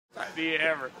idea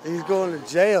ever. He's going to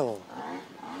jail.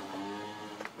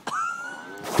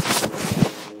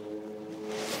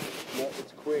 No,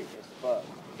 it's quick as fuck.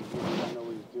 He doesn't know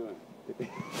what he's doing.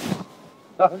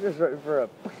 I'm just ready for a...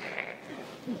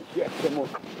 Yeah, come on.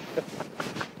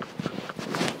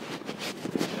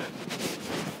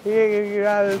 He ain't gonna get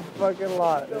out of this fucking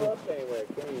lot. Fill up anywhere,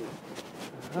 can you?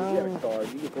 If you got a card,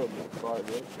 you can put him in a card,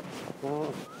 dude.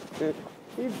 Well,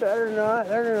 he better not.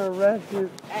 They're gonna arrest his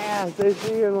ass. They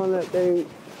see him on that thing.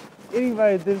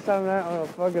 Anybody at this time of night on a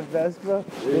fucking Vespa,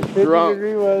 in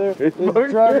 50-degree weather, it's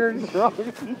truckers drunk as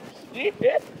shit.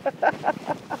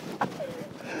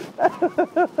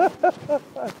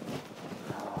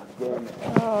 Oh, damn it.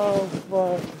 Oh,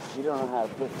 fuck. You don't know how to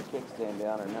put the kickstand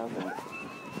down or nothing.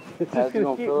 It's just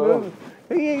gonna keep moving.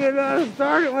 He ain't gonna know how to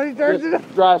start it when he turns it up.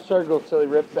 Drive circles till he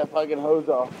rips that fucking hose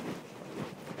off.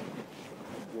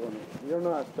 You don't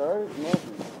know how to start it?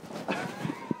 Nothing.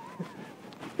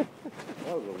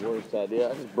 That was the worst idea.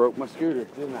 I just broke my scooter,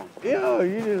 didn't I? Yo,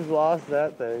 you just lost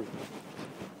that thing.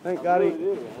 Thank God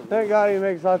he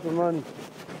makes lots of money.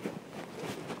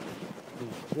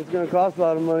 It's gonna cost a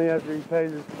lot of money after he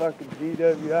pays his fucking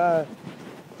DWI.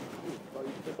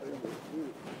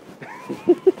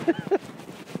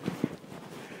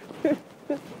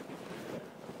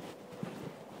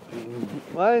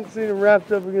 Well, I ain't seen him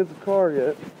wrapped up against the car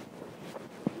yet.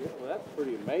 Yeah, well, that's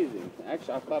pretty amazing.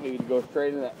 Actually, I thought he would go straight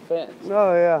into that fence.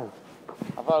 Oh, yeah.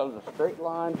 I thought it was a straight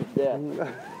line to death.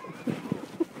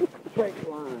 Straight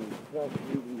line. That's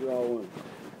you can draw one.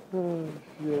 Oh,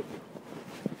 shit.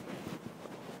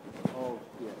 Oh,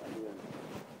 shit. I did.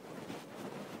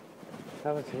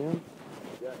 That was him?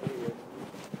 Yeah, he is.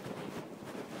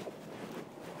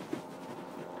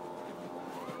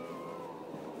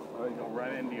 Oh, he's gonna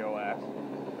run into your ass.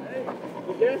 Hey,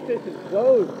 the gas station's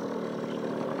closed.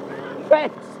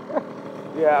 Thanks.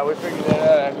 Yeah, we figured that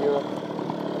out after you.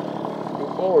 Go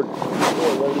forward. Go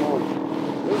forward, let him on.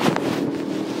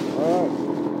 Alright.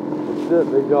 That's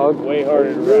it, big dog. It's way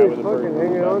harder to ride with a fucking bird.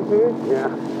 hanging on to it? Yeah.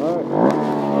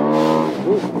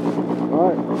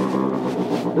 Alright.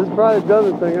 This is probably the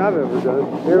dumbest thing I've ever done.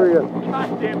 Here we go. God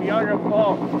damn, y'all gonna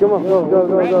fall. Come on, go.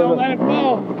 Brad, don't let it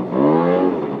fall.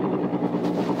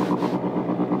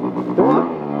 Come on.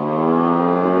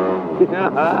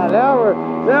 now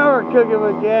we're cooking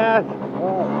with gas.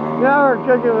 Now we're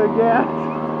cooking with gas.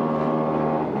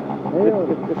 Hang on,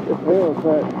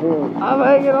 Pat. I'm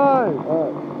hanging on.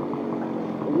 Alright.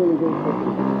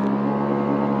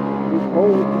 Just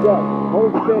hold what you got.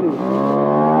 Hold steady.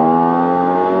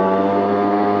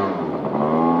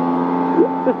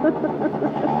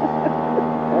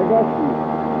 I got you.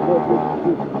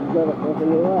 You gotta fucking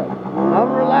relax. I'm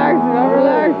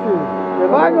relaxing.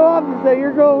 If I go off and say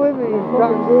you're going with me,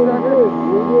 you're doing good.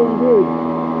 You're doing good.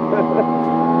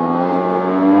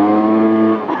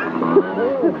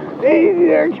 Easy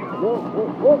there. Wait.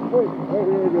 There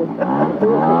we go.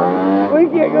 We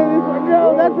can't go this way. No,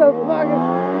 that's a fucking...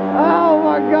 Oh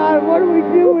my God, what are we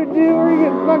doing, dude? We're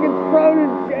getting fucking thrown in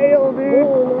jail, dude.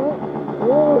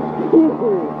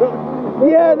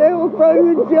 Yeah, they will throw you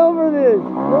in jail for this.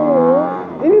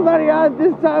 Anybody out at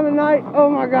this time of night? Oh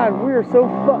my God, we are so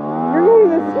fucked. You're going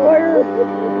to the square.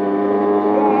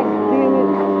 God damn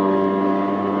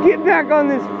it. Get back on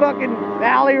this fucking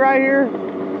alley right here.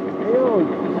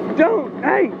 Don't.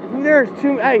 Hey, there's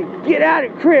too. Hey, get out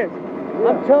of it, Chris.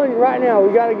 I'm telling you right now,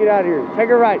 we gotta get out of here. Take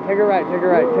a right.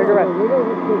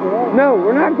 No,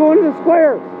 we're not going to the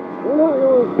square. We're not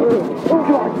going to the square. Oh,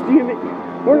 God damn it.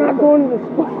 We're not going to the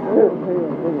square.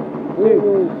 Dude,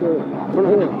 we're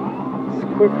not.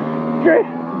 Quick. Chris.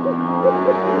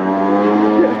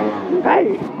 Hey.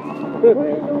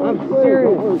 I'm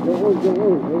serious.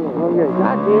 Okay,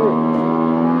 God damn it.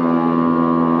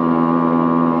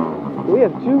 We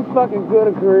have two fucking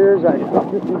good careers right now. I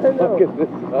know. This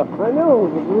up. I know,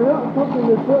 but we're not fucking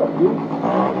this up, dude.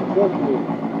 Trust me.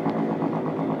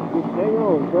 Just hang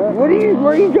on, Brad. Where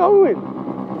are you going?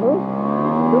 Huh?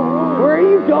 Where are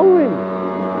you going?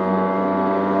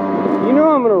 You know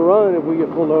I'm gonna run if we get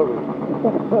pulled over.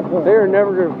 They're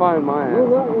never gonna find my ass. We're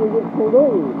not gonna get pulled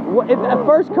over. What, if the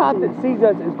first cop that sees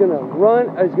us is gonna run,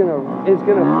 is gonna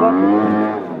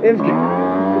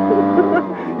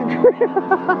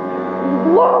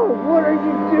Whoa, what are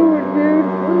you doing, dude?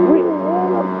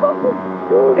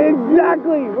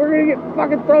 Exactly. We're gonna get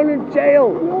fucking thrown in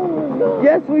jail.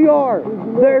 Yes, we are.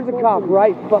 There's a cop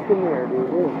right fucking there,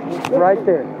 dude. Right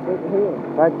there.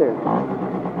 Right there.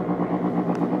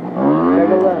 Take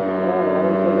a left.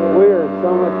 We are so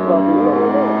much fucking better.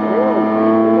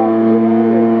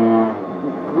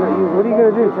 What are you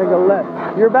gonna do? Take a left.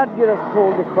 You're about to get us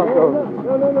pulled the fuck over.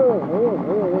 No.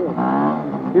 Hang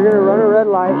on. You're gonna run a red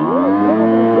light.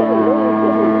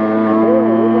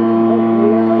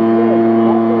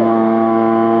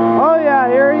 Oh yeah,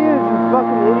 here he is, you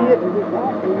fucking idiot.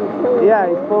 Yeah,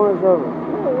 he's pulling us over.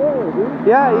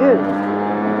 Yeah, he is.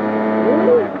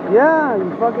 Yeah, you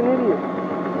fucking idiot.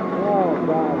 Oh,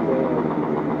 God, man.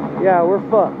 Yeah, we're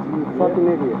fucked. You fucking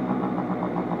idiot.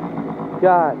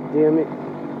 God damn it.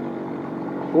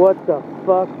 What the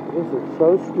fuck? This is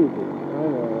so stupid. I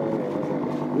know.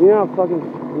 You know how fucking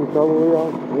in trouble we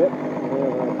are? Yep.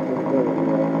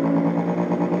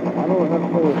 I don't have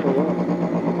trouble for what?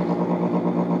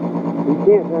 We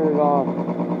can't turn it off.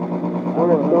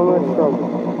 We're in so much trouble.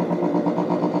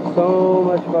 So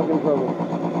much fucking trouble.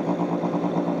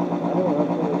 I don't have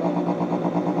trouble.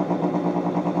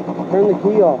 Turn the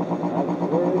key off.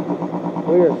 Where is it?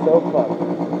 We are so fucked.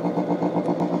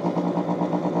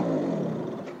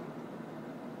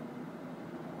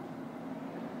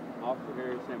 Officer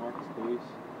Harry, St. Marcus Police.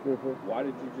 Why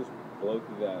did you just blow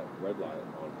through that red light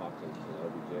on Hopkins and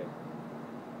LBJ?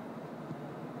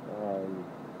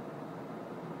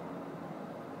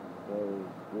 No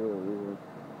real reason.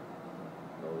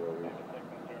 No real reason.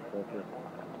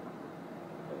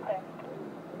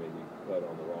 I mean, you cut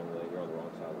on the wrong lane. You're on the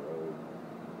wrong side of the road.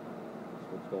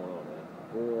 What's going on, man?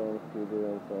 We were on the scooter.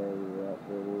 I'm sorry. We were out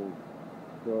there. We were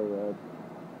joyride.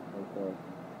 I'm sorry.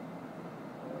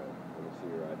 Alright, let me see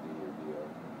your ID or DO.